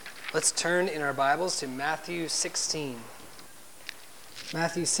Let's turn in our Bibles to Matthew 16.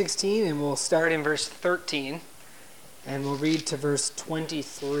 Matthew 16, and we'll start in verse 13, and we'll read to verse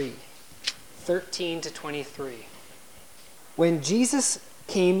 23. 13 to 23. When Jesus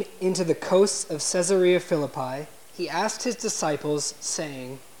came into the coasts of Caesarea Philippi, he asked his disciples,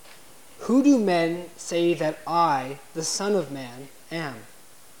 saying, "Who do men say that I, the Son of Man, am?"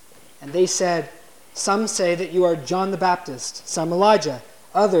 And they said, "Some say that you are John the Baptist, some Elijah,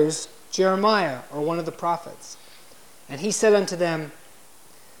 others Jeremiah or one of the prophets." And he said unto them,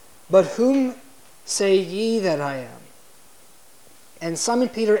 "But whom say ye that I am?" And Simon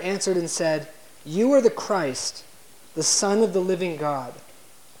Peter answered and said, "You are the Christ, the Son of the living God."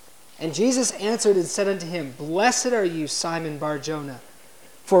 And Jesus answered and said unto him, "Blessed are you, Simon Bar-Jonah,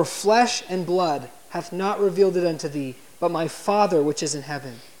 for flesh and blood hath not revealed it unto thee, but my Father which is in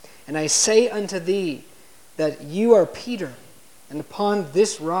heaven. And I say unto thee that you are Peter, and upon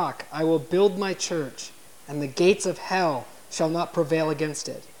this rock I will build my church, and the gates of hell shall not prevail against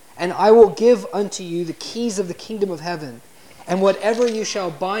it. And I will give unto you the keys of the kingdom of heaven. And whatever you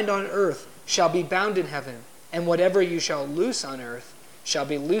shall bind on earth shall be bound in heaven, and whatever you shall loose on earth shall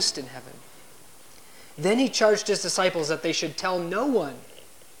be loosed in heaven." Then he charged his disciples that they should tell no one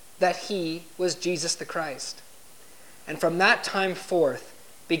that he was Jesus the Christ. And from that time forth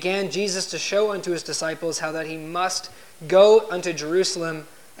began Jesus to show unto his disciples how that he must go unto Jerusalem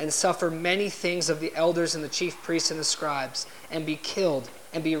and suffer many things of the elders and the chief priests and the scribes, and be killed,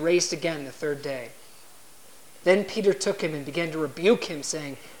 and be raised again the third day. Then Peter took him and began to rebuke him,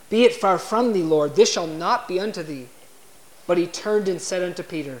 saying, "Be it far from thee, Lord, this shall not be unto thee." But he turned and said unto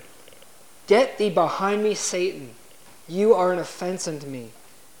Peter, "Get thee behind me, Satan. You are an offense unto me,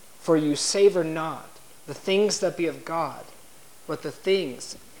 for you savor not the things that be of God, but the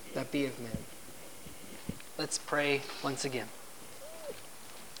things that be of men." Let's pray once again.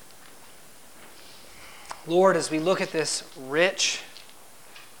 Lord, as we look at this rich,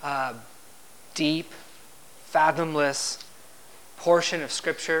 deep, fathomless portion of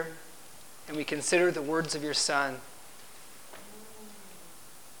Scripture, and we consider the words of your Son,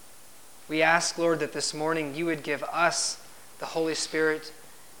 we ask, Lord, that this morning you would give us the Holy Spirit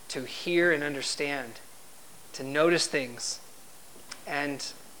to hear and understand, to notice things, and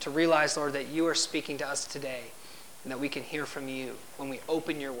to realize, Lord, that you are speaking to us today, and that we can hear from you when we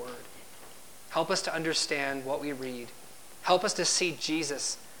open your word. Help us to understand what we read. Help us to see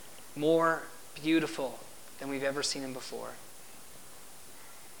Jesus more beautiful than we've ever seen him before.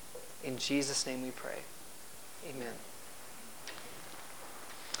 In Jesus' name we pray. Amen.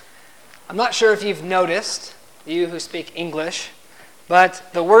 I'm not sure if you've noticed, you who speak English, but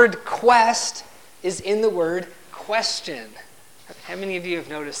the word quest is in the word question. How many of you have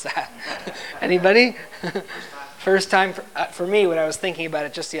noticed that? Anybody? First time for me when I was thinking about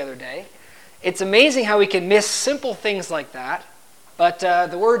it just the other day. It's amazing how we can miss simple things like that, but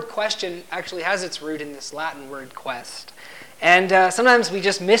the word question actually has its root in this Latin word quest. And sometimes we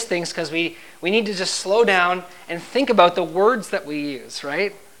just miss things because we need to just slow down and think about the words that we use,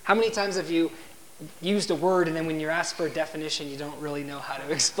 right? How many times have you used a word and then when you're asked for a definition, you don't really know how to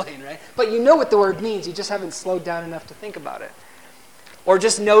explain, right? But you know what the word means, you just haven't slowed down enough to think about it. Or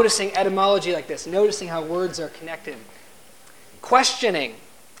just noticing etymology like this, noticing how words are connected. Questioning.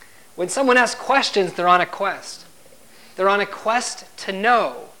 When someone asks questions, they're on a quest. They're on a quest to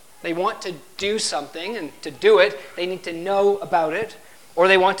know. They want to do something, and to do it, they need to know about it, or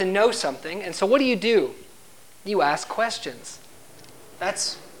they want to know something. And so what do? You ask questions.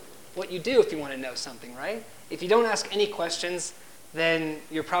 That's what you do if you want to know something, right? If you don't ask any questions, then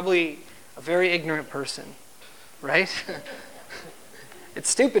you're probably a very ignorant person, right? It's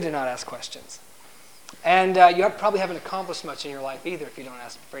stupid to not ask questions. And you probably haven't accomplished much in your life either if you don't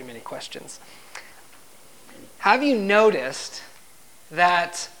ask very many questions. Have you noticed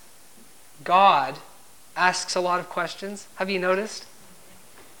that God asks a lot of questions? Have you noticed?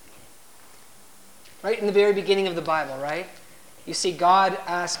 Right in the very beginning of the Bible, right? You see God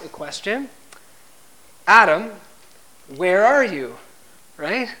ask a question. Adam, where are you?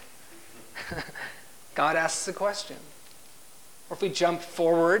 Right? God asks a question. Or if we jump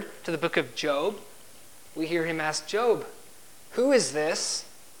forward to the book of Job, we hear him ask Job, "Who is this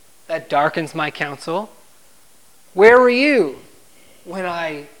that darkens my counsel? Where were you when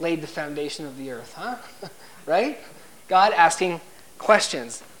I laid the foundation of the earth?" Right? God asking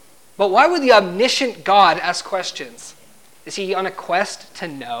questions. But why would the omniscient God ask questions? Is he on a quest to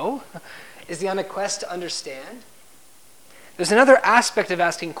know? Is he on a quest to understand? There's another aspect of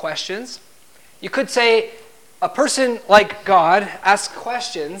asking questions. You could say a person like God asks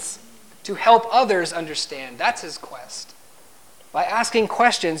questions to help others understand. That's his quest. By asking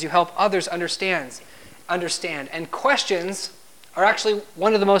questions, you help others understand. And questions are actually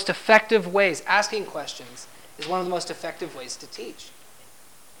one of the most effective ways. Asking questions is one of the most effective ways to teach.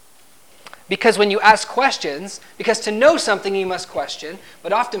 Because when you ask questions, because to know something you must question,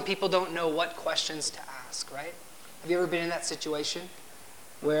 but often people don't know what questions to ask, right? Have you ever been in that situation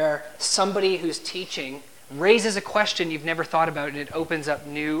where somebody who's teaching raises a question you've never thought about and it opens up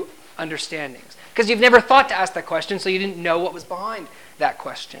new understandings? Because you've never thought to ask that question, so you didn't know what was behind that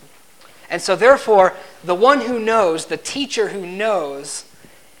question. And so therefore, the one who knows, the teacher who knows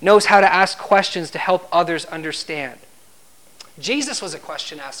how to ask questions to help others understand. Jesus was a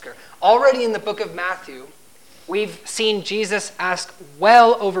question asker. Already in the book of Matthew, we've seen Jesus ask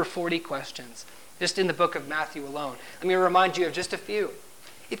well over 40 questions, just in the book of Matthew alone. Let me remind you of just a few.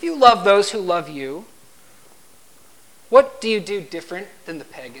 If you love those who love you, what do you do different than the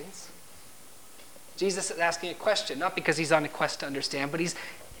pagans? Jesus is asking a question, not because he's on a quest to understand, but he's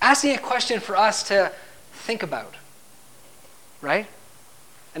asking a question for us to think about, right?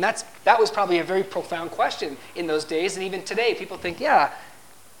 And that was probably a very profound question in those days, and even today, people think, yeah,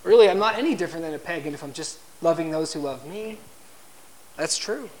 really, I'm not any different than a pagan if I'm just loving those who love me. That's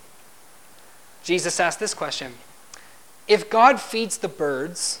true. Jesus asked this question: if God feeds the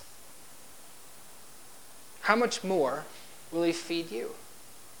birds, how much more will he feed you,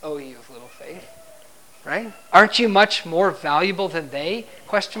 O ye of little faith? Right? Aren't you much more valuable than they? ?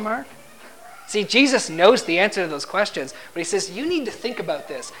 See, Jesus knows the answer to those questions, but he says, you need to think about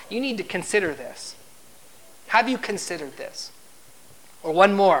this. You need to consider this. Have you considered this? Or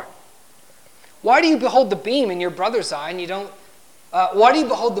one more. Why do you behold the beam in your brother's eye and you don't... why do you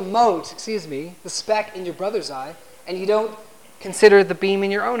behold the speck in your brother's eye, and you don't consider the beam in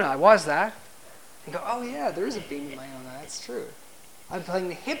your own eye? Why is that? And go, oh yeah, there is a beam in my own eye. That's true. I'm playing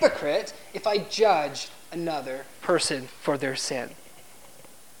the hypocrite if I judge another person for their sin.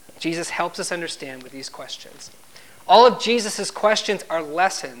 Jesus helps us understand with these questions. All of Jesus' questions are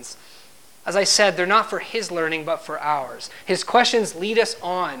lessons. As I said, they're not for his learning, but for ours. His questions lead us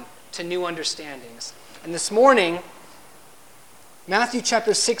on to new understandings. And this morning, Matthew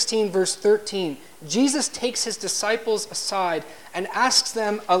chapter 16, verse 13, Jesus takes his disciples aside and asks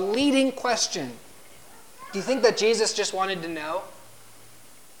them a leading question. Do you think that Jesus just wanted to know?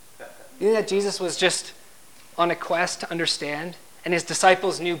 Do you think that Jesus was just on a quest to understand? And his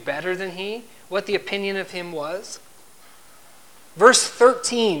disciples knew better than he what the opinion of him was? Verse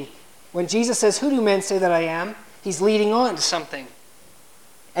 13, when Jesus says, who do men say that I am? He's leading on to something.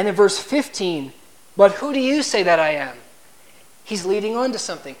 And in verse 15, but who do you say that I am? He's leading on to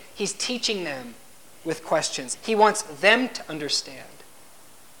something. He's teaching them with questions. He wants them to understand.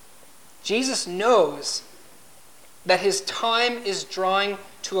 Jesus knows that his time is drawing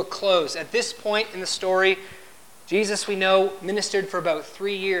to a close. At this point in the story, Jesus, we know, ministered for about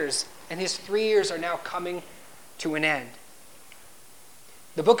 3 years, and his 3 years are now coming to an end.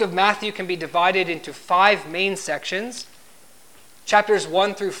 The book of Matthew can be divided into 5 main sections. Chapters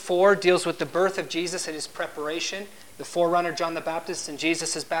 1 through 4 deals with the birth of Jesus and his preparation, the forerunner John the Baptist, and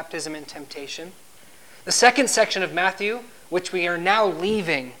Jesus' baptism and temptation. The second section of Matthew, which we are now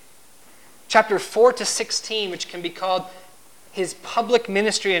leaving, chapter 4 to 16, which can be called his public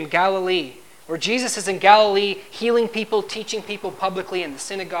ministry in Galilee, where Jesus is in Galilee healing people, teaching people publicly in the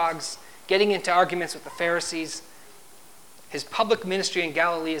synagogues, getting into arguments with the Pharisees. His public ministry in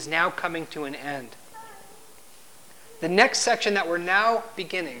Galilee is now coming to an end. The next section that we're now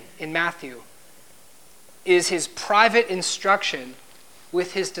beginning in Matthew is his private instruction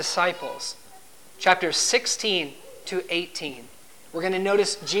with his disciples, chapters 16 to 18. We're going to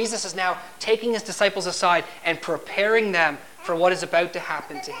notice Jesus is now taking his disciples aside and preparing them for what is about to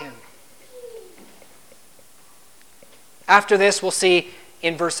happen to him. After this, we'll see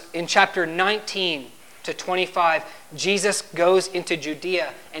in chapter 19 to 25, Jesus goes into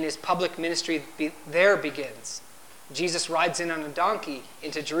Judea and his public ministry there begins. Jesus rides in on a donkey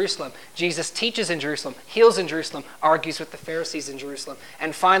into Jerusalem. Jesus teaches in Jerusalem, heals in Jerusalem, argues with the Pharisees in Jerusalem.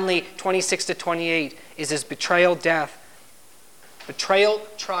 And finally, 26 to 28 is his betrayal,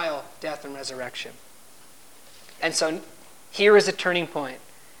 trial, death, and resurrection. And so here is a turning point.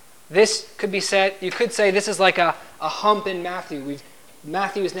 This could be said, you could say this is like a hump in Matthew.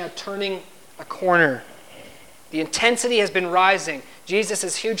 Matthew is now turning a corner. The intensity has been rising. Jesus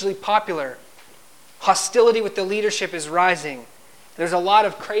is hugely popular. Hostility with the leadership is rising. There's a lot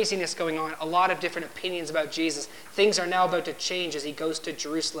of craziness going on, a lot of different opinions about Jesus. Things are now about to change as he goes to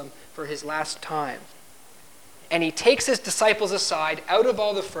Jerusalem for his last time. And he takes his disciples aside, out of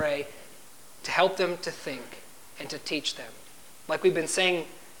all the fray, to help them to think and to teach them. Like we've been saying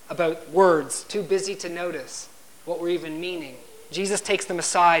about words, too busy to notice what we're even meaning. Jesus takes them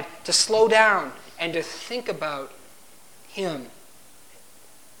aside to slow down and to think about him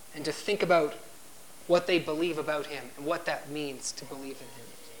and to think about what they believe about him and what that means to believe in him.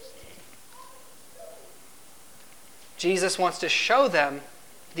 Jesus wants to show them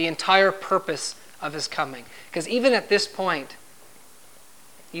the entire purpose of his coming. Because even at this point,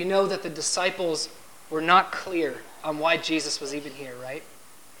 you know that the disciples were not clear on why Jesus was even here, right?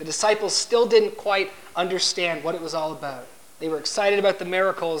 The disciples still didn't quite understand what it was all about. They were excited about the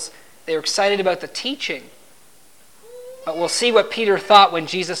miracles. They were excited about the teaching. But we'll see what Peter thought when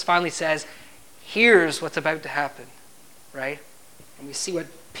Jesus finally says, here's what's about to happen, right? And we see what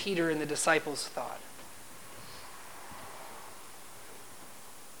Peter and the disciples thought.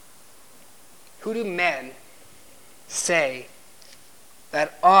 Who do men say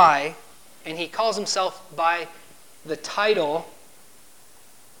that I, and he calls himself by the title,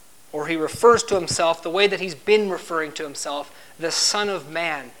 or he refers to himself the way that he's been referring to himself, the Son of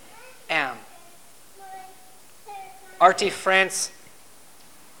Man, am? R.T. France,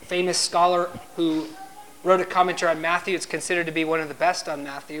 famous scholar who wrote a commentary on Matthew, it's considered to be one of the best on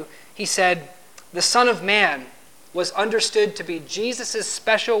Matthew, he said, the Son of Man was understood to be Jesus'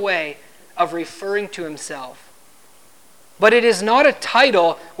 special way of referring to himself. But it is not a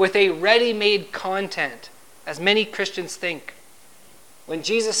title with a ready-made content, as many Christians think. When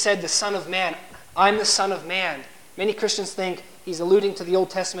Jesus said, the Son of Man, I'm the Son of Man, many Christians think he's alluding to the Old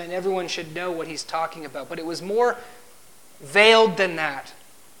Testament and everyone should know what he's talking about. But it was more veiled than that.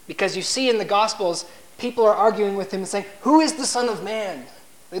 Because you see in the Gospels, people are arguing with him and saying, who is the Son of Man?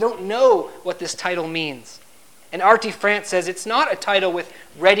 They don't know what this title means. And R.T. France says it's not a title with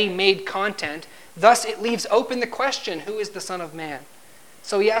ready-made content. Thus, it leaves open the question, who is the Son of Man?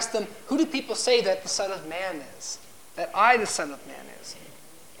 So he asked them, who do people say that the Son of Man is? That I, the Son of Man, is?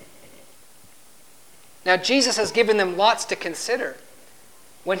 Now, Jesus has given them lots to consider.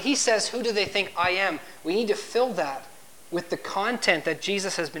 When he says, who do they think I am? We need to fill that with the content that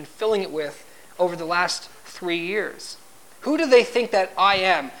Jesus has been filling it with over the last 3 years. Who do they think that I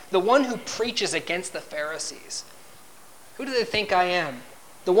am? The one who preaches against the Pharisees. Who do they think I am?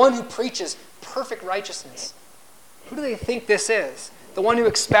 The one who preaches perfect righteousness. Who do they think this is? The one who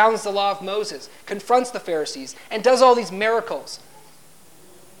expounds the law of Moses, confronts the Pharisees, and does all these miracles.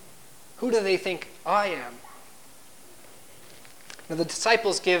 Who do they think I am? Now the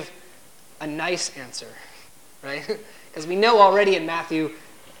disciples give a nice answer, right? Because we know already in Matthew,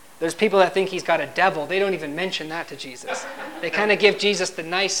 there's people that think he's got a devil. They don't even mention that to Jesus. They kind of give Jesus the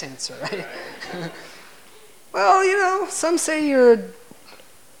nice answer, right? Well, some say you're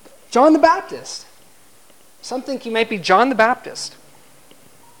John the Baptist. Some think you might be John the Baptist.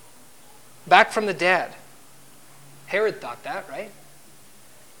 Back from the dead. Herod thought that, right?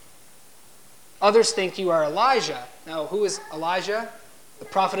 Others think you are Elijah. Now, who is Elijah? The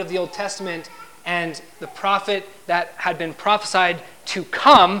prophet of the Old Testament and the prophet that had been prophesied to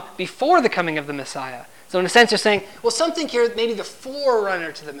come before the coming of the Messiah. So in a sense, you're saying, well, some think you're maybe the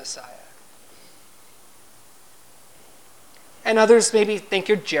forerunner to the Messiah. And others maybe think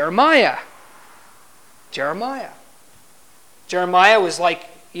you're Jeremiah. Jeremiah was like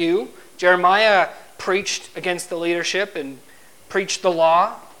you. Jeremiah preached against the leadership and preached the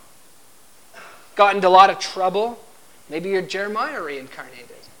law. Got into a lot of trouble. Maybe you're Jeremiah reincarnated.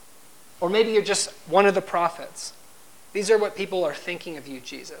 Or maybe you're just one of the prophets. These are what people are thinking of you,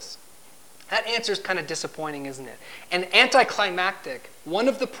 Jesus. That answer is kind of disappointing, isn't it? And anticlimactic. One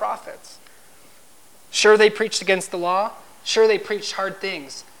of the prophets. Sure, they preached against the law. Sure, they preached hard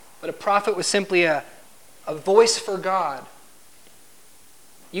things. But a prophet was simply a voice for God.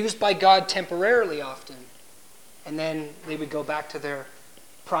 Used by God temporarily often. And then they would go back to their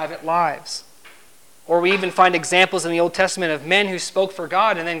private lives. Or we even find examples in the Old Testament of men who spoke for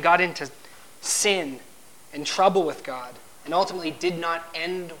God and then got into sin and trouble with God and ultimately did not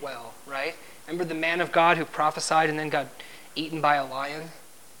end well, right? Remember the man of God who prophesied and then got eaten by a lion?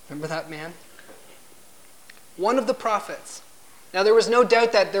 Remember that man? One of the prophets. Now there was no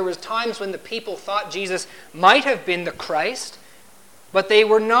doubt that there was times when the people thought Jesus might have been the Christ, but they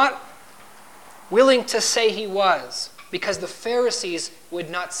were not willing to say he was because the Pharisees would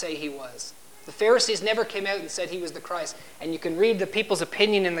not say he was. The Pharisees never came out and said he was the Christ. And you can read the people's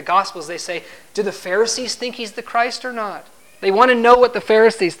opinion in the Gospels. They say, do the Pharisees think he's the Christ or not? They want to know what the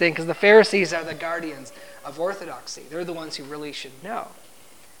Pharisees think because the Pharisees are the guardians of orthodoxy. They're the ones who really should know.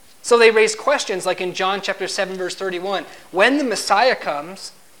 So they raise questions like in John chapter 7, verse 31. When the Messiah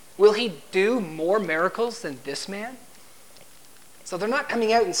comes, will he do more miracles than this man? So they're not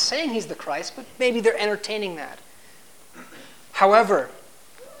coming out and saying he's the Christ, but maybe they're entertaining that. However,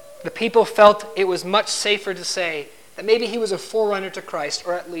 the people felt it was much safer to say that maybe he was a forerunner to Christ,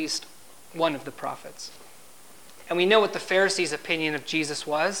 or at least one of the prophets. And we know what the Pharisees' opinion of Jesus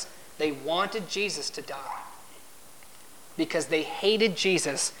was. They wanted Jesus to die because they hated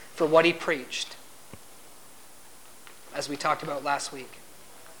Jesus for what he preached, as we talked about last week.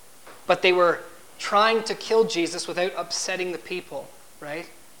 But they were trying to kill Jesus without upsetting the people, right?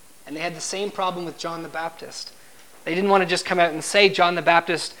 And they had the same problem with John the Baptist. They didn't want to just come out and say John the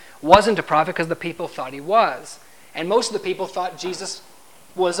Baptist wasn't a prophet because the people thought he was. And most of the people thought Jesus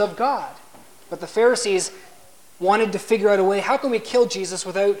was of God. But the Pharisees wanted to figure out a way, how can we kill Jesus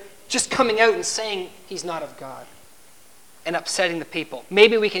without just coming out and saying he's not of God and upsetting the people?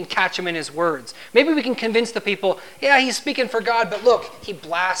 Maybe we can catch him in his words. Maybe we can convince the people, yeah, he's speaking for God, but look, he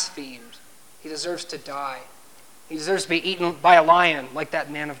blasphemed. He deserves to die. He deserves to be eaten by a lion like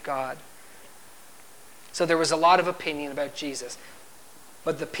that man of God. So there was a lot of opinion about Jesus.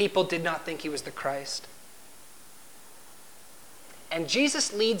 But the people did not think he was the Christ. And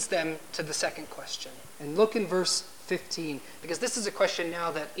Jesus leads them to the second question. And look in verse 15, because this is a question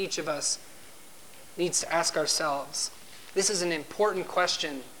now that each of us needs to ask ourselves. This is an important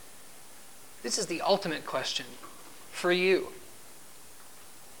question. This is the ultimate question for you.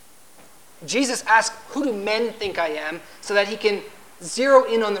 Jesus asks, who do men think I am? So that he can zero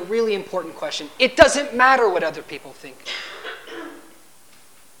in on the really important question. It doesn't matter what other people think.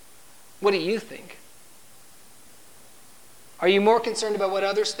 What do you think? Are you more concerned about what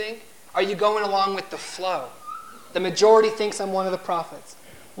others think? Are you going along with the flow? The majority thinks I'm one of the prophets.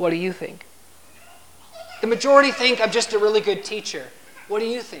 What do you think? The majority think I'm just a really good teacher. What do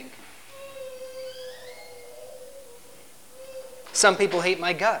you think? Some people hate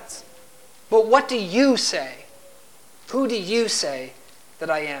my guts. But what do you say? Who do you say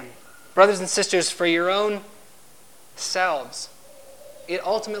that I am? Brothers and sisters, for your own selves, it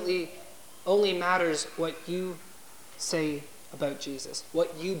ultimately only matters what you say about Jesus,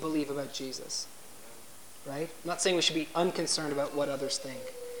 what you believe about Jesus. Right? I'm not saying we should be unconcerned about what others think.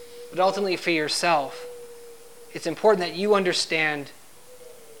 But ultimately for yourself, it's important that you understand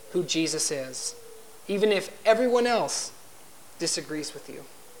who Jesus is, even if everyone else disagrees with you.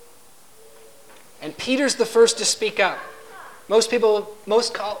 And Peter's the first to speak up. Most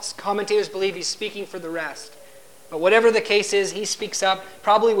commentators believe he's speaking for the rest. But whatever the case is, he speaks up,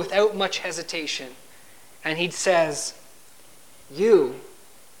 probably without much hesitation. And he says, you,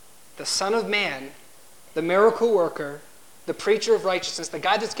 the Son of Man, the miracle worker, the preacher of righteousness, the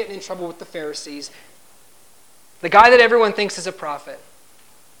guy that's getting in trouble with the Pharisees, the guy that everyone thinks is a prophet,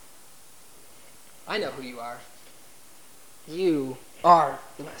 I know who you are. You are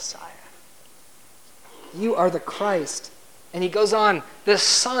the Messiah. You are the Christ. And he goes on, the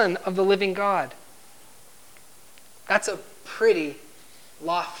Son of the living God. That's a pretty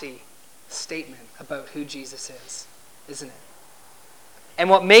lofty statement about who Jesus is, isn't it? And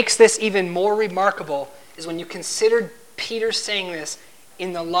what makes this even more remarkable is when you consider Peter saying this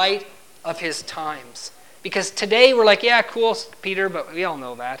in the light of his times. Because today we're like, yeah, cool, Peter, but we all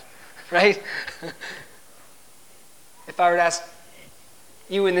know that, right? If I were to ask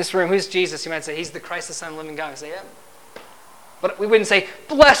you in this room, who's Jesus? You might say, he's the Christ, the Son of the living God. I say, yeah. But we wouldn't say,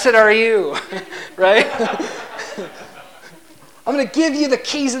 blessed are you, right? I'm going to give you the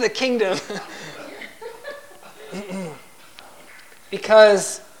keys of the kingdom.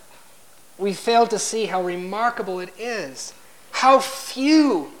 Because we fail to see how remarkable it is. How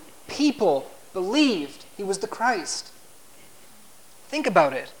few people believed he was the Christ. Think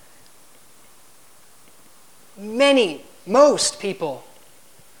about it. Most people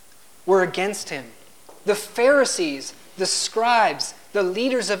were against him. The Pharisees, the scribes, the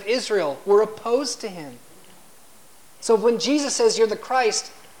leaders of Israel were opposed to him. So when Jesus says you're the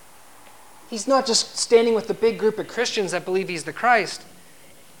Christ, he's not just standing with the big group of Christians that believe he's the Christ.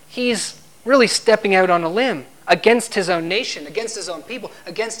 He's really stepping out on a limb against his own nation, against his own people,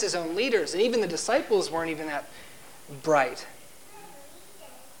 against his own leaders. And even the disciples weren't even that bright.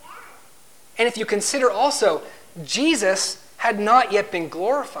 And if you consider also, Jesus had not yet been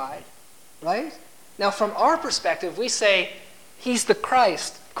glorified, right? Now from our perspective, we say he's the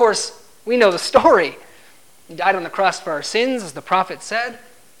Christ. Of course, we know the story. He died on the cross for our sins, as the prophet said.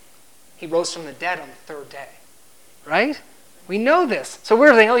 He rose from the dead on the third day, right? We know this. So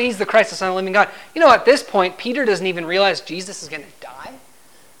we're saying, oh, he's the Christ, the Son of the living God. You know, at this point, Peter doesn't even realize Jesus is going to die.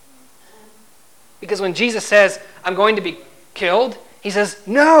 Because when Jesus says, I'm going to be killed, he says,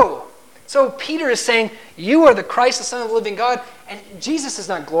 no. So Peter is saying, you are the Christ, the Son of the living God, And Jesus is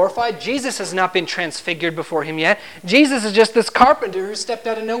not glorified. Jesus has not been transfigured before him yet. Jesus is just this carpenter who stepped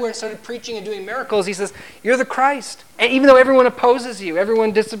out of nowhere and started preaching and doing miracles. He says, you're the Christ. And even though everyone opposes you,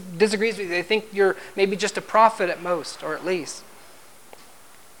 everyone disagrees with you, they think you're maybe just a prophet at most, or at least.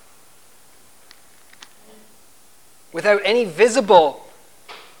 Without any visible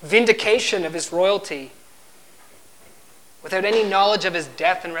vindication of his royalty, without any knowledge of his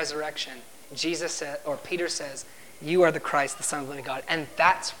death and resurrection, Peter says, you are the Christ, the Son of the living God. And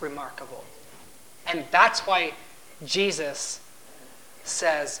that's remarkable. And that's why Jesus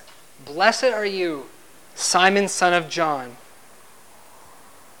says, blessed are you, Simon, son of John,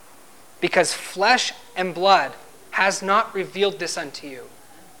 because flesh and blood has not revealed this unto you,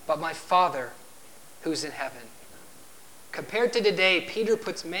 but my Father who's in heaven. Compared to today, Peter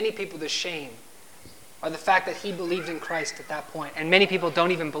puts many people to shame by the fact that he believed in Christ at that point. And many people don't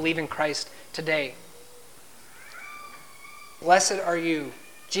even believe in Christ today. Blessed are you.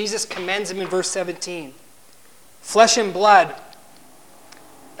 Jesus commends him in verse 17. Flesh and blood.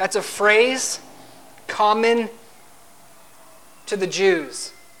 That's a phrase common to the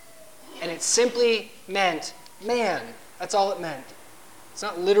Jews. And it simply meant man. That's all it meant. It's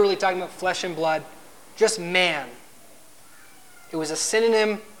not literally talking about flesh and blood, just man. It was a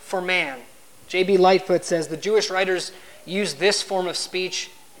synonym for man. J.B. Lightfoot says the Jewish writers used this form of speech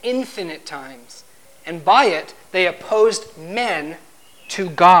infinite times. And by it, they opposed men to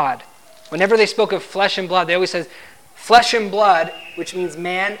God. Whenever they spoke of flesh and blood, they always said flesh and blood, which means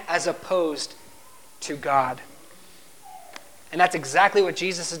man as opposed to God. And that's exactly what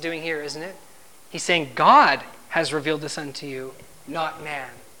Jesus is doing here, isn't it? He's saying God has revealed this unto you, not man.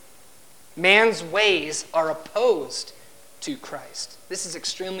 Man's ways are opposed to Christ. This is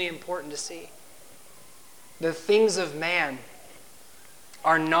extremely important to see. The things of man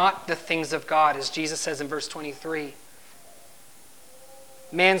are not the things of God, as Jesus says in verse 23.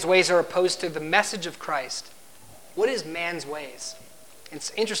 Man's ways are opposed to the message of Christ. What is man's ways?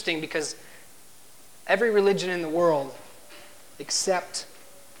 It's interesting because every religion in the world, except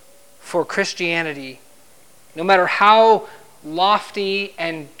for Christianity, no matter how lofty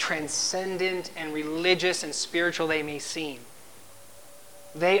and transcendent and religious and spiritual they may seem,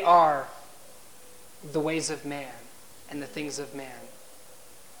 they are the ways of man and the things of man.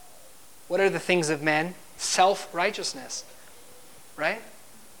 What are the things of men? Self-righteousness, right?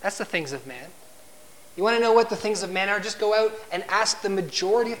 That's the things of man. You want to know what the things of man are? Just go out and ask the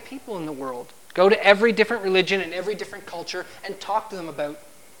majority of people in the world. Go to every different religion and every different culture and talk to them about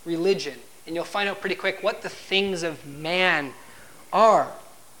religion. And you'll find out pretty quick what the things of man are.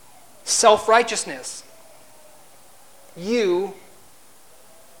 Self-righteousness. You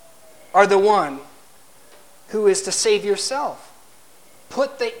are the one who is to save yourself.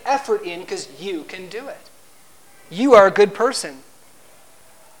 Put the effort in because you can do it. You are a good person.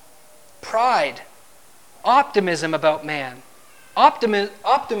 Pride. Optimism about man.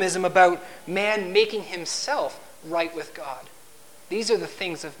 Optimism about man making himself right with God. These are the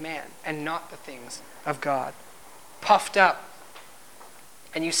things of man and not the things of God. Puffed up.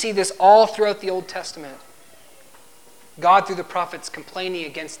 And you see this all throughout the Old Testament. God through the prophets complaining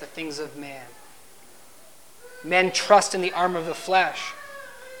against the things of man. Men trust in the arm of the flesh.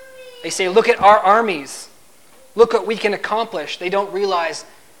 They say, look at our armies. Look what we can accomplish. They don't realize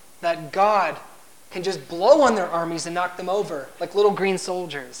that God can just blow on their armies and knock them over like little green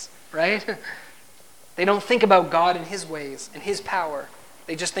soldiers, right? They don't think about God and his ways and his power.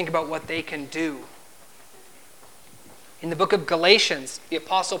 They just think about what they can do. In the book of Galatians, the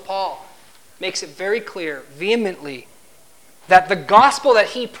Apostle Paul makes it very clear, vehemently, that the gospel that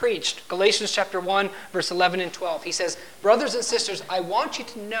he preached, Galatians chapter 1, verse 11 and 12, he says, brothers and sisters, I want you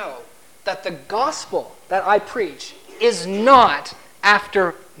to know that the gospel that I preach is not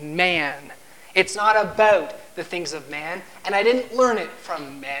after man. It's not about the things of man. And I didn't learn it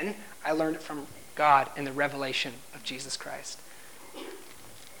from men. I learned it from God in the revelation of Jesus Christ.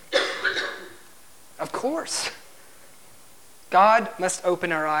 Of course. God must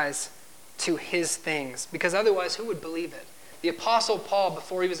open our eyes to his things, because otherwise who would believe it? The Apostle Paul,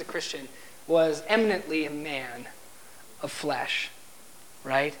 before he was a Christian, was eminently a man of flesh,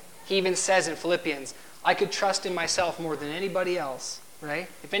 right? He even says in Philippians, I could trust in myself more than anybody else, right?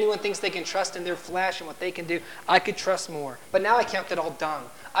 If anyone thinks they can trust in their flesh and what they can do, I could trust more. But now I count it all dung.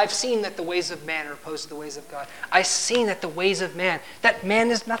 I've seen that the ways of man are opposed to the ways of God. I've seen that the ways of man, that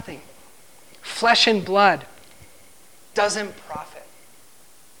man is nothing. Flesh and blood doesn't profit.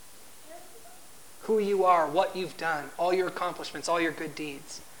 Who you are, what you've done, all your accomplishments, all your good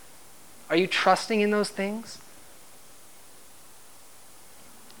deeds. Are you trusting in those things?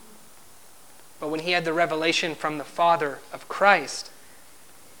 But when he had the revelation from the Father of Christ,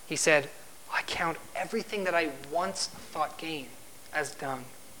 he said, I count everything that I once thought gain as dung.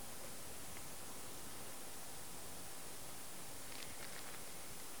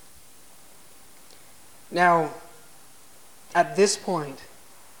 Now, at this point,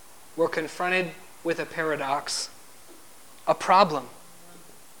 we're confronted with a paradox, a problem.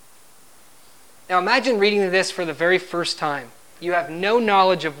 Now imagine reading this for the very first time. You have no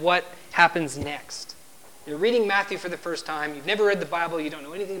knowledge of what happens next. You're reading Matthew for the first time. You've never read the Bible. You don't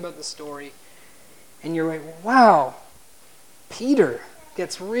know anything about the story. And you're like, wow, Peter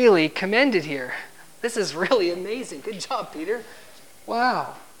gets really commended here. This is really amazing. Good job, Peter.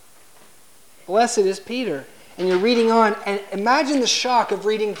 Wow. Blessed is Peter. And you're reading on, and imagine the shock of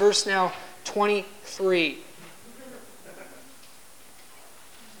reading verse now 23.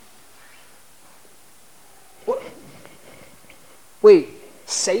 What? Wait,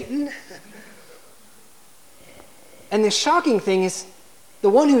 Satan? And the shocking thing is, the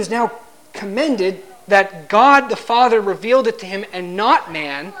one who is now commended that God the Father revealed it to him and not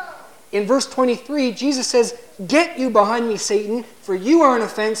man, in verse 23, Jesus says, "Get you behind me, Satan, for you are an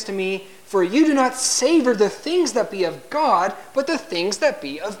offense to me, for you do not savor the things that be of God, but the things that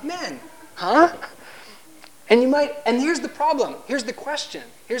be of men." Huh? And here's the problem. Here's the question.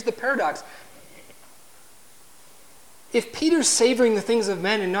 Here's the paradox. If Peter's savoring the things of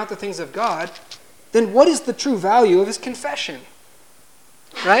men and not the things of God, then what is the true value of his confession?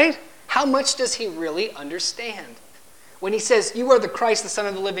 Right? How much does he really understand? When he says, "You are the Christ, the Son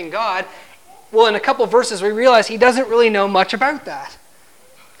of the living God," well, in a couple of verses we realize he doesn't really know much about that.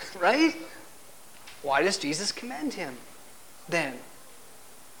 Right? Why does Jesus commend him then?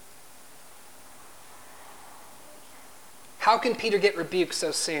 How can Peter get rebuked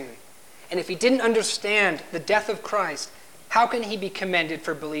so soon? And if he didn't understand the death of Christ, how can he be commended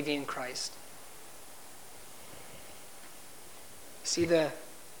for believing in Christ? See the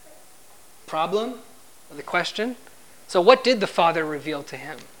problem or the question? So what did the Father reveal to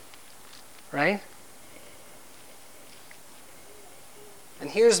him? Right? And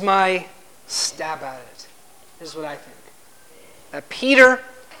here's my stab at it. Here's what I think. That Peter,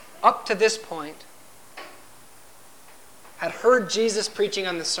 up to this point, had heard Jesus preaching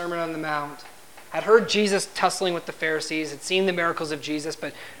on the Sermon on the Mount, had heard Jesus tussling with the Pharisees, had seen the miracles of Jesus,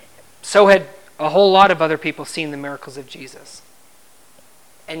 but so had a whole lot of other people seen the miracles of Jesus,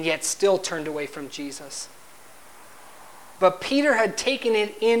 and yet still turned away from Jesus. But Peter had taken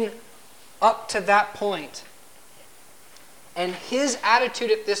it in up to that point. And his attitude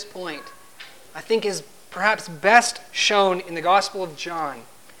at this point, I think, is perhaps best shown in the Gospel of John,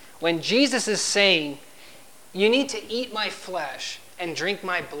 when Jesus is saying, "You need to eat my flesh and drink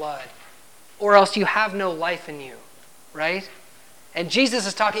my blood, or else you have no life in you," right? And Jesus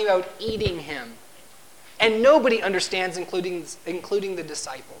is talking about eating him. And nobody understands, including the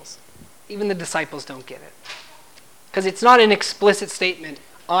disciples. Even the disciples don't get it. Because it's not an explicit statement,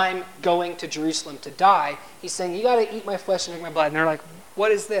 "I'm going to Jerusalem to die." He's saying, "You got to eat my flesh and drink my blood." And they're like,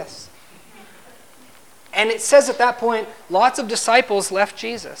 "What is this?" And it says at that point, lots of disciples left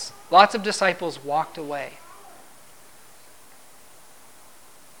Jesus. Lots of disciples walked away.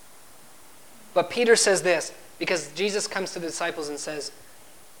 But Peter says this, because Jesus comes to the disciples and says,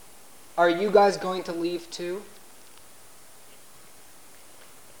 "Are you guys going to leave too?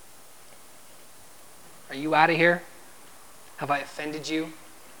 Are you out of here? Have I offended you?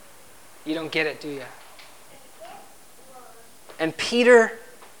 You don't get it, do you?" And Peter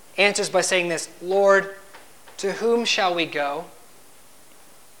answers by saying this, "Lord, to whom shall we go?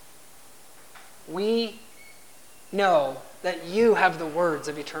 We know that you have the words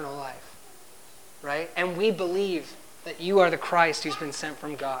of eternal life." Right? And we believe that you are the Christ who's been sent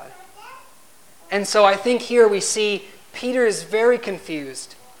from God. And so I think here we see Peter is very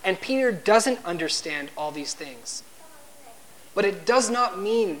confused, and Peter doesn't understand all these things. But it does not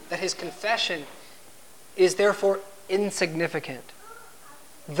mean that his confession is therefore insignificant,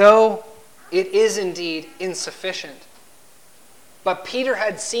 though it is indeed insufficient. But Peter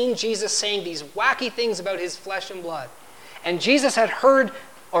had seen Jesus saying these wacky things about his flesh and blood. And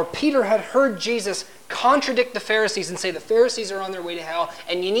Peter had heard Jesus contradict the Pharisees and say the Pharisees are on their way to hell,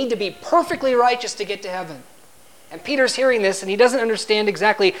 and you need to be perfectly righteous to get to heaven. And Peter's hearing this, and he doesn't understand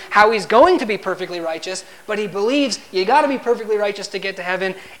exactly how he's going to be perfectly righteous, but he believes you got to be perfectly righteous to get to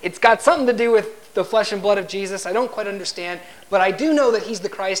heaven. It's got something to do with the flesh and blood of Jesus. I don't quite understand, but I do know that he's the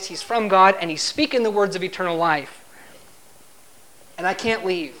Christ, he's from God, and he's speaking the words of eternal life. And I can't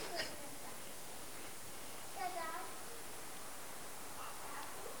leave.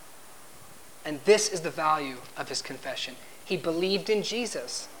 And this is the value of his confession. He believed in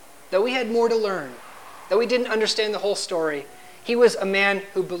Jesus. though he had more to learn, though he didn't understand the whole story, he was a man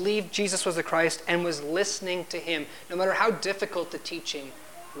who believed Jesus was the Christ and was listening to him, no matter how difficult the teaching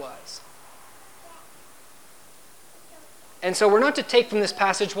was. And so we're not to take from this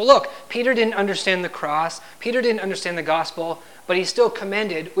passage, well, look, Peter didn't understand the cross, Peter didn't understand the gospel, but he's still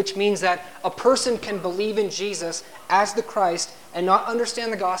commended, which means that a person can believe in Jesus as the Christ and not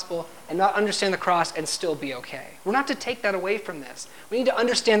understand the gospel and not understand the cross and still be okay. We're not to take that away from this. We need to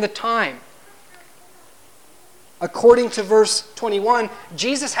understand the time. According to verse 21,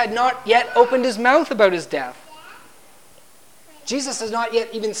 Jesus had not yet opened his mouth about his death. Jesus has not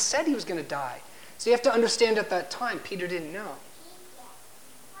yet even said he was going to die. So you have to understand at that time, Peter didn't know.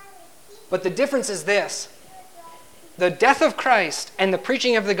 But the difference is this. The death of Christ and the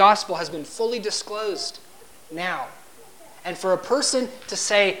preaching of the gospel has been fully disclosed now. And for a person to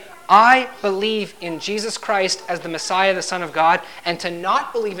say, I believe in Jesus Christ as the Messiah, the Son of God, and to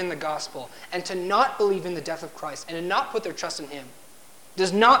not believe in the gospel, and to not believe in the death of Christ, and to not put their trust in him,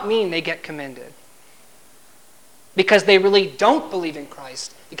 does not mean they get commended. Because they really don't believe in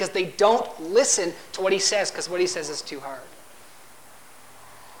Christ, because they don't listen to what he says, because what he says is too hard.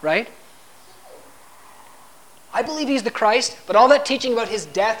 Right? I believe he's the Christ, but all that teaching about his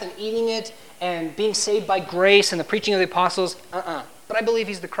death and eating it and being saved by grace and the preaching of the apostles, But I believe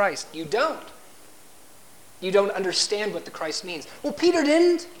he's the Christ. You don't. You don't understand what the Christ means. Well, Peter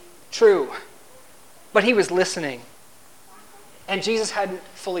didn't. True. But he was listening. And Jesus hadn't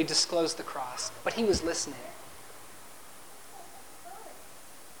fully disclosed the cross, but he was listening.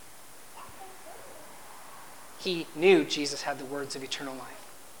 He knew Jesus had the words of eternal life.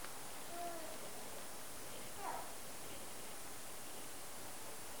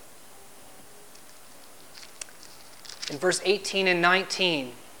 In verse 18 and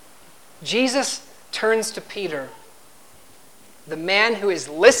 19, Jesus turns to Peter, the man who is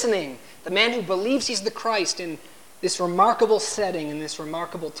listening, the man who believes he's the Christ in this remarkable setting, in this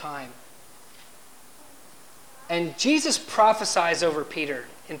remarkable time. And Jesus prophesies over Peter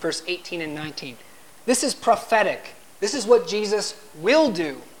in verse 18 and 19. This is prophetic. This is what Jesus will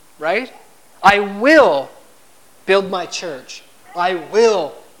do, right? I will build my church. I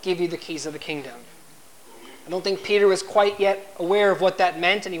will give you the keys of the kingdom. I don't think Peter was quite yet aware of what that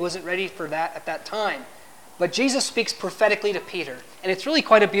meant, and he wasn't ready for that at that time. But Jesus speaks prophetically to Peter. And it's really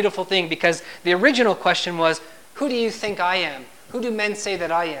quite a beautiful thing, because the original question was, who do you think I am? Who do men say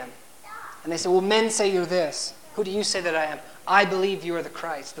that I am? And they said, well, men say you're this. Who do you say that I am? I believe you are the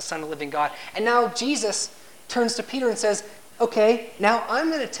Christ, the Son of the living God. And now Jesus turns to Peter and says, okay, now I'm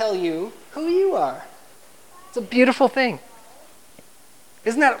going to tell you who you are. It's a beautiful thing.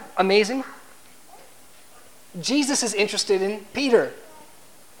 Isn't that amazing? Jesus is interested in Peter.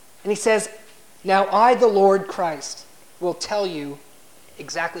 And he says, now I, the Lord Christ, will tell you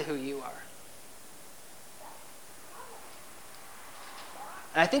exactly who you are.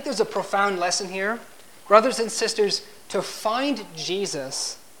 And I think there's a profound lesson here. Brothers and sisters, to find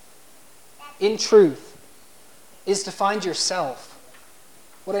Jesus in truth is to find yourself.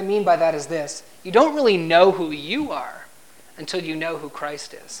 What I mean by that is this. You don't really know who you are until you know who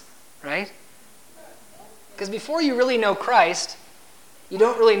Christ is, right? Because before you really know Christ, you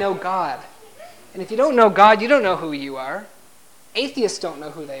don't really know God. And if you don't know God, you don't know who you are. Atheists don't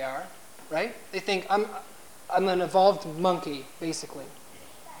know who they are, right? They think, I'm an evolved monkey, basically.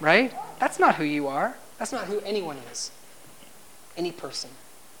 Right? That's not who you are. That's not who anyone is. Any person.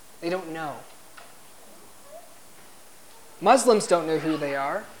 They don't know. Muslims don't know who they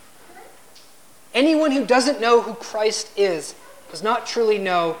are. Anyone who doesn't know who Christ is does not truly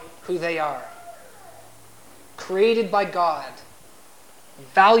know who they are. Created by God,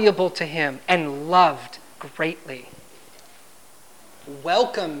 valuable to him, and loved greatly.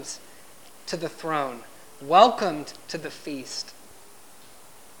 Welcomed to the throne. Welcomed to the feast.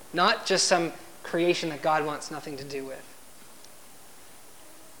 Not just some creation that God wants nothing to do with.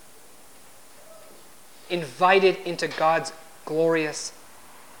 Invited into God's glorious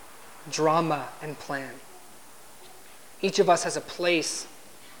drama and plan. Each of us has a place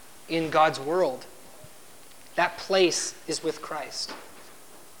in God's world. That place is with Christ.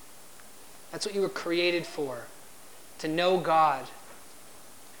 That's what you were created for. To know God.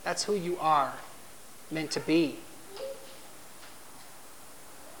 That's who you are meant to be.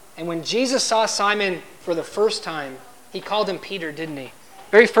 And when Jesus saw Simon for the first time, he called him Peter, didn't he?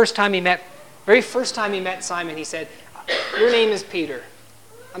 Very first time he met Simon, he said, your name is Peter.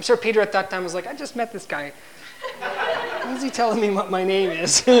 I'm sure Peter at that time was like, I just met this guy. Why is he telling me what my name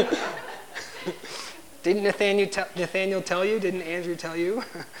is? Didn't Nathaniel tell you? Didn't Andrew tell you?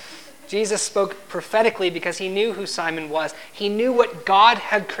 Jesus spoke prophetically because he knew who Simon was. He knew what God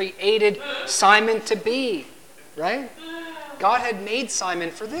had created Simon to be, right? God had made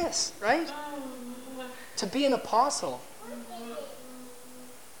Simon for this, right? To be an apostle.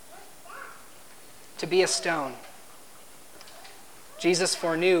 To be a stone. Jesus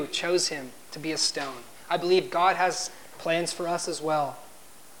foreknew, chose him to be a stone. I believe God has plans for us as well.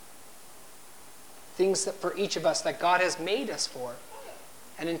 Things that for each of us that God has made us for.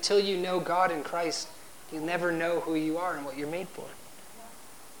 And until you know God in Christ, you'll never know who you are and what you're made for.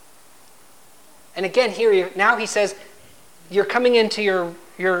 And again, here, now he says, you're coming into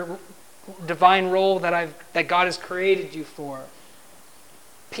your divine role that God has created you for.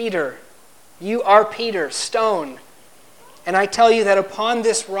 Peter, you are Peter, stone. And I tell you that upon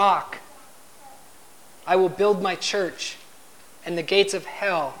this rock, I will build my church, and the gates of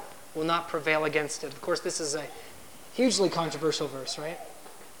hell will not prevail against it. Of course, this is a hugely controversial verse, right?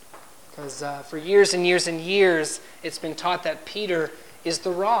 Because for years and years and years, it's been taught that Peter is the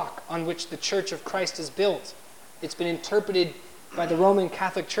rock on which the Church of Christ is built. It's been interpreted by the Roman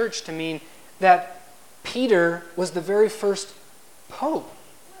Catholic Church to mean that Peter was the very first pope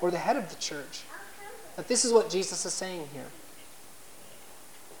or the head of the church. But this is what Jesus is saying here.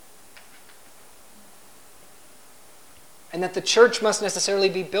 And that the church must necessarily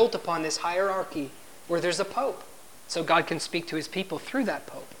be built upon this hierarchy where there's a pope, so God can speak to his people through that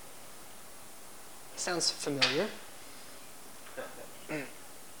pope. Sounds familiar.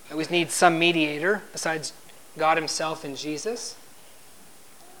 I always need some mediator besides God himself and Jesus.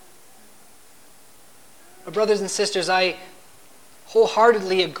 But brothers and sisters, I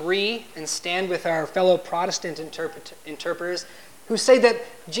wholeheartedly agree and stand with our fellow Protestant interpreters who say that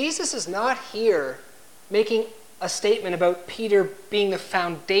Jesus is not here making a statement about Peter being the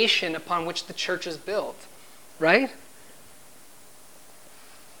foundation upon which the church is built, right?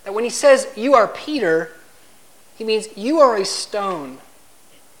 That when he says, you are Peter, he means you are a stone.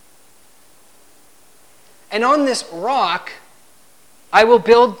 And on this rock, I will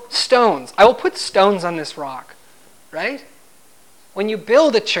build stones. I will put stones on this rock, right? When you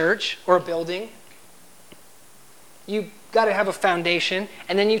build a church or a building, you've got to have a foundation,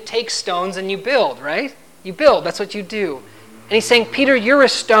 and then you take stones and you build, right? You build, that's what you do. And he's saying, Peter, you're a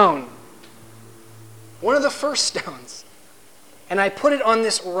stone. One of the first stones. And I put it on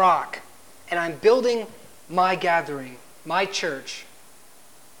this rock, and I'm building my gathering, my church.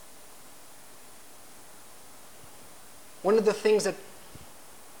 One of the things that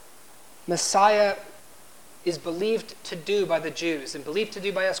Messiah is believed to do by the Jews and believed to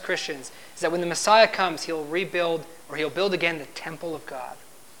do by us Christians is that when the Messiah comes, he'll rebuild or he'll build again the temple of God.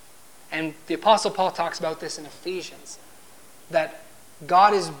 And the Apostle Paul talks about this in Ephesians, that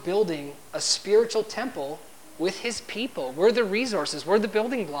God is building a spiritual temple with his people. We're the resources, we're the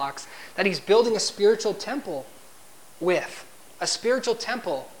building blocks that he's building a spiritual temple with. A spiritual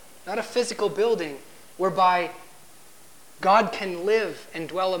temple, not a physical building, whereby God can live and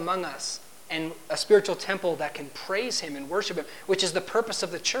dwell among us, and a spiritual temple that can praise him and worship him, which is the purpose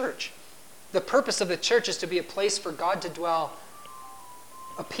of the church. The purpose of the church is to be a place for God to dwell,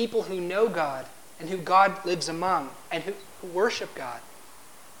 a people who know God and who God lives among and who worship God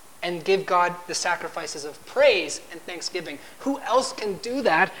and give God the sacrifices of praise and thanksgiving. Who else can do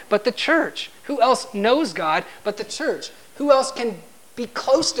that but the church? Who else knows God but the church? Who else can be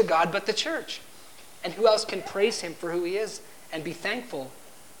close to God but the church? And who else can praise him for who he is and be thankful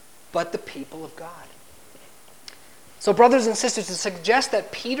but the people of God? So brothers and sisters, to suggest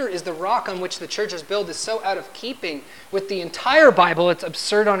that Peter is the rock on which the church is built is so out of keeping with the entire Bible, it's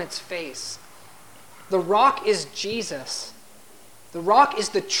absurd on its face. The rock is Jesus. The rock is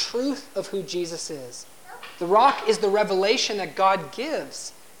the truth of who Jesus is. The rock is the revelation that God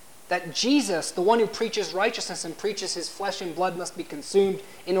gives, that Jesus, the one who preaches righteousness and preaches his flesh and blood must be consumed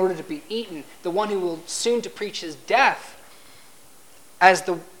in order to be eaten, the one who will soon to preach his death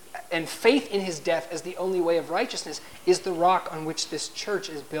and faith in his death as the only way of righteousness, is the rock on which this church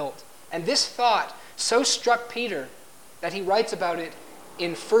is built. And this thought so struck Peter that he writes about it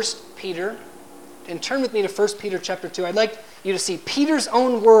in 1 Peter. And turn with me to 1 Peter chapter 2. I'd like you to see Peter's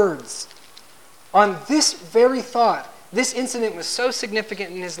own words on this very thought. This incident was so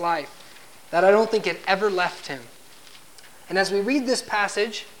significant in his life that I don't think it ever left him. And as we read this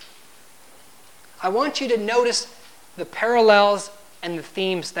passage, I want you to notice the parallels and the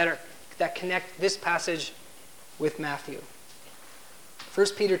themes that connect this passage with Matthew. 1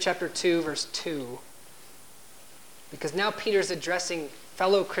 Peter chapter 2, verse 2. Because now Peter's addressing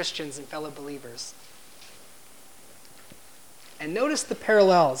fellow Christians and fellow believers. And notice the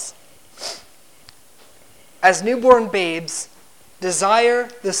parallels. As newborn babes, Desire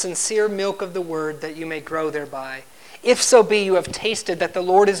the sincere milk of the word that you may grow thereby. If so be you have tasted that the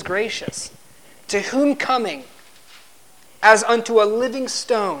Lord is gracious, to whom coming as unto a living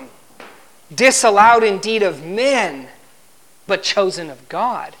stone, disallowed indeed of men, but chosen of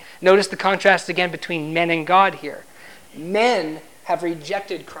God. Notice the contrast again between men and God here. Men have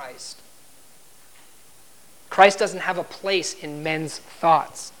rejected Christ. Christ doesn't have a place in men's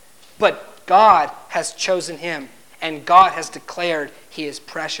thoughts, but God has chosen him, and God has declared he is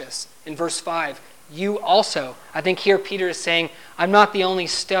precious. In verse 5, you also, I think here Peter is saying, I'm not the only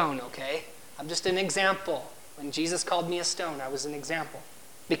stone, okay? I'm just an example. When Jesus called me a stone, I was an example.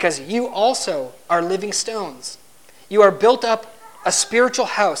 Because you also are living stones. You are built up a spiritual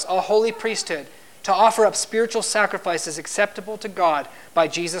house, a holy priesthood, to offer up spiritual sacrifices acceptable to God by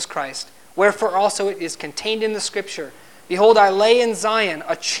Jesus Christ. Wherefore also it is contained in the Scripture, behold, I lay in Zion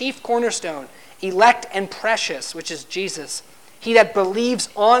a chief cornerstone, elect and precious, which is Jesus. He that believes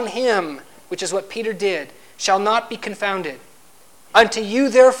on him, which is what Peter did, shall not be confounded. Unto you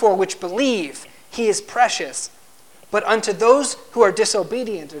therefore which believe, he is precious. But unto those who are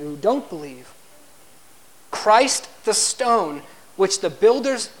disobedient and who don't believe, Christ the stone, which the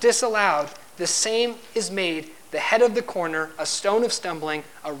builders disallowed, the same is made the head of the corner, a stone of stumbling,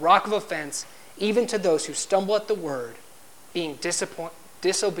 a rock of offense, even to those who stumble at the word, being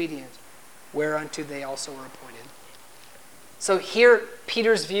disobedient, whereunto they also are appointed. So here,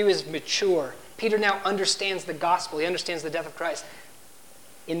 Peter's view is mature. Peter now understands the gospel. He understands the death of Christ.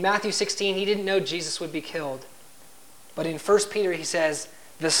 In Matthew 16, he didn't know Jesus would be killed. But in 1 Peter, he says,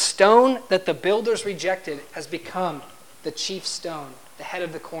 the stone that the builders rejected has become the chief stone, the head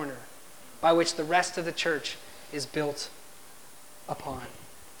of the corner, by which the rest of the church is built upon.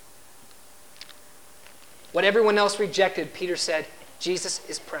 What everyone else rejected, Peter said, Jesus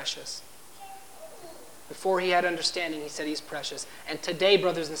is precious. Before he had understanding, he said he's precious. And today,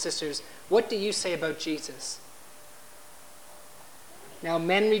 brothers and sisters, what do you say about Jesus? Now,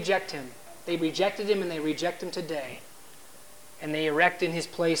 men reject him. They rejected him and they reject him today. And they erect in his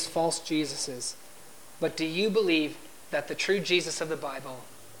place false Jesuses. But do you believe that the true Jesus of the Bible,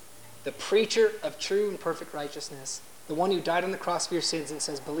 the preacher of true and perfect righteousness, the one who died on the cross for your sins and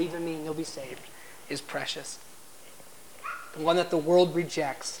says, believe in me and you'll be saved, is precious? The one that the world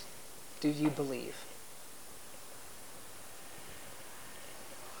rejects, do you believe?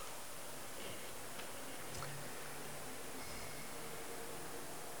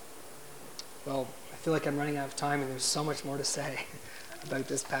 Well, I feel like I'm running out of time and there's so much more to say about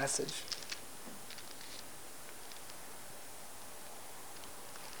this passage.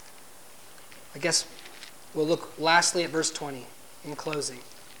 I guess we'll look lastly at verse 20 in closing.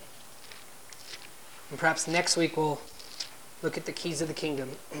 And perhaps next week we'll look at the keys of the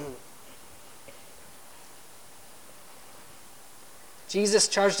kingdom. Jesus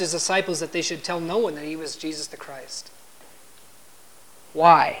charged his disciples that they should tell no one that he was Jesus the Christ.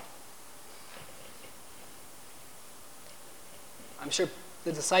 Why? I'm sure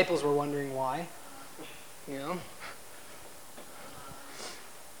the disciples were wondering why. You know?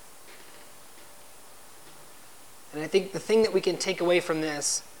 And I think the thing that we can take away from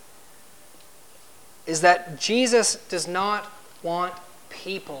this is that Jesus does not want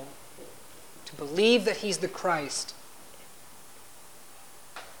people to believe that he's the Christ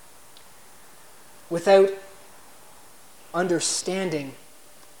without understanding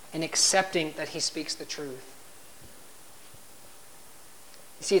and accepting that he speaks the truth.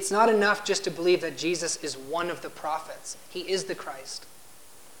 You see, it's not enough just to believe that Jesus is one of the prophets. He is the Christ.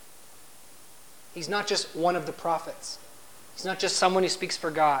 He's not just one of the prophets. He's not just someone who speaks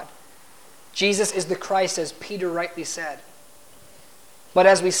for God. Jesus is the Christ, as Peter rightly said. But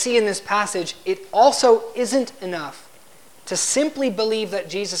as we see in this passage, it also isn't enough to simply believe that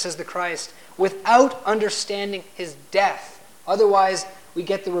Jesus is the Christ without understanding his death. Otherwise, we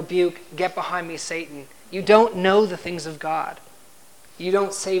get the rebuke, get behind me, Satan. You don't know the things of God. You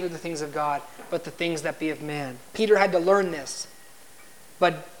don't savor the things of God, but the things that be of man. Peter had to learn this.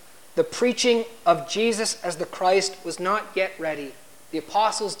 But the preaching of Jesus as the Christ was not yet ready. The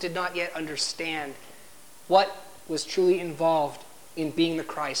apostles did not yet understand what was truly involved in being the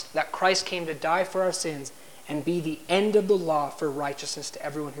Christ. That Christ came to die for our sins and be the end of the law for righteousness to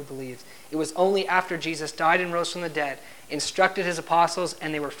everyone who believes. It was only after Jesus died and rose from the dead, instructed his apostles,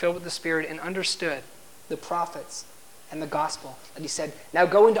 and they were filled with the Spirit and understood the prophets and the gospel, that he said, now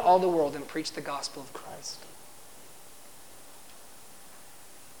go into all the world and preach the gospel of Christ.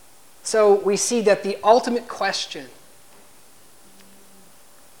 So we see that the ultimate question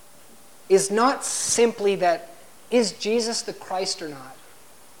is not simply that, is Jesus the Christ or not?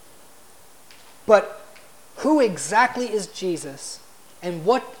 But Who exactly is Jesus, and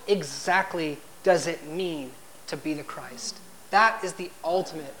what exactly does it mean to be the Christ? That is the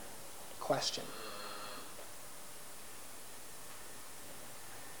ultimate question.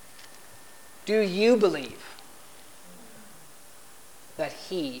 Do you believe that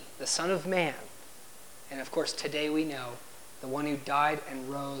he, the Son of Man, and of course today we know, the one who died and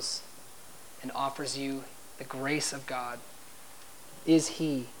rose and offers you the grace of God, is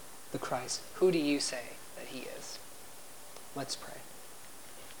he the Christ? Who do you say that he is? Let's pray.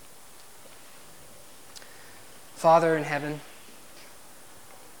 Father in heaven,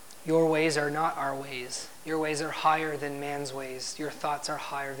 your ways are not our ways. Your ways are higher than man's ways. Your thoughts are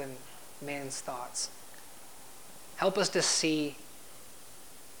higher than man's thoughts. Help us to see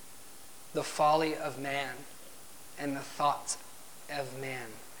the folly of man and the thoughts of man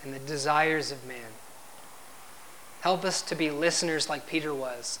and the desires of man. Help us to be listeners like Peter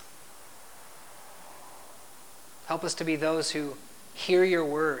was. Help us to be those who hear your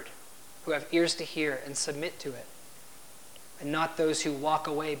word, who have ears to hear and submit to it, and not those who walk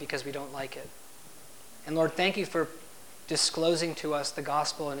away because we don't like it. And Lord, thank you for disclosing to us the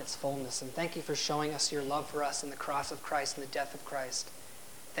gospel in its fullness, and thank you for showing us your love for us in the cross of Christ and the death of Christ.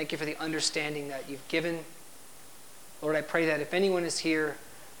 Thank you for the understanding that you've given. Lord, I pray that if anyone is here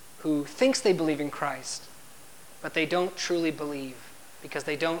who thinks they believe in Christ, but they don't truly believe because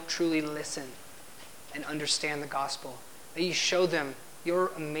they don't truly listen and understand the gospel, that you show them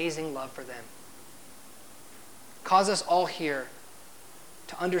your amazing love for them. Cause us all here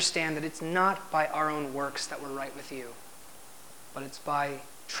to understand that it's not by our own works that we're right with you, but it's by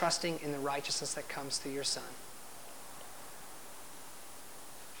trusting in the righteousness that comes through your Son.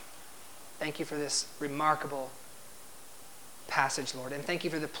 Thank you for this remarkable passage, Lord, and thank you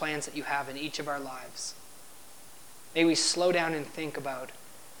for the plans that you have in each of our lives. May we slow down and think about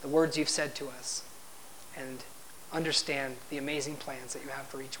the words you've said to us and understand the amazing plans that you have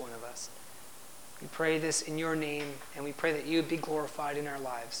for each one of us. We pray this in your name, and we pray that you would be glorified in our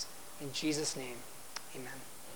lives. In Jesus' name, amen.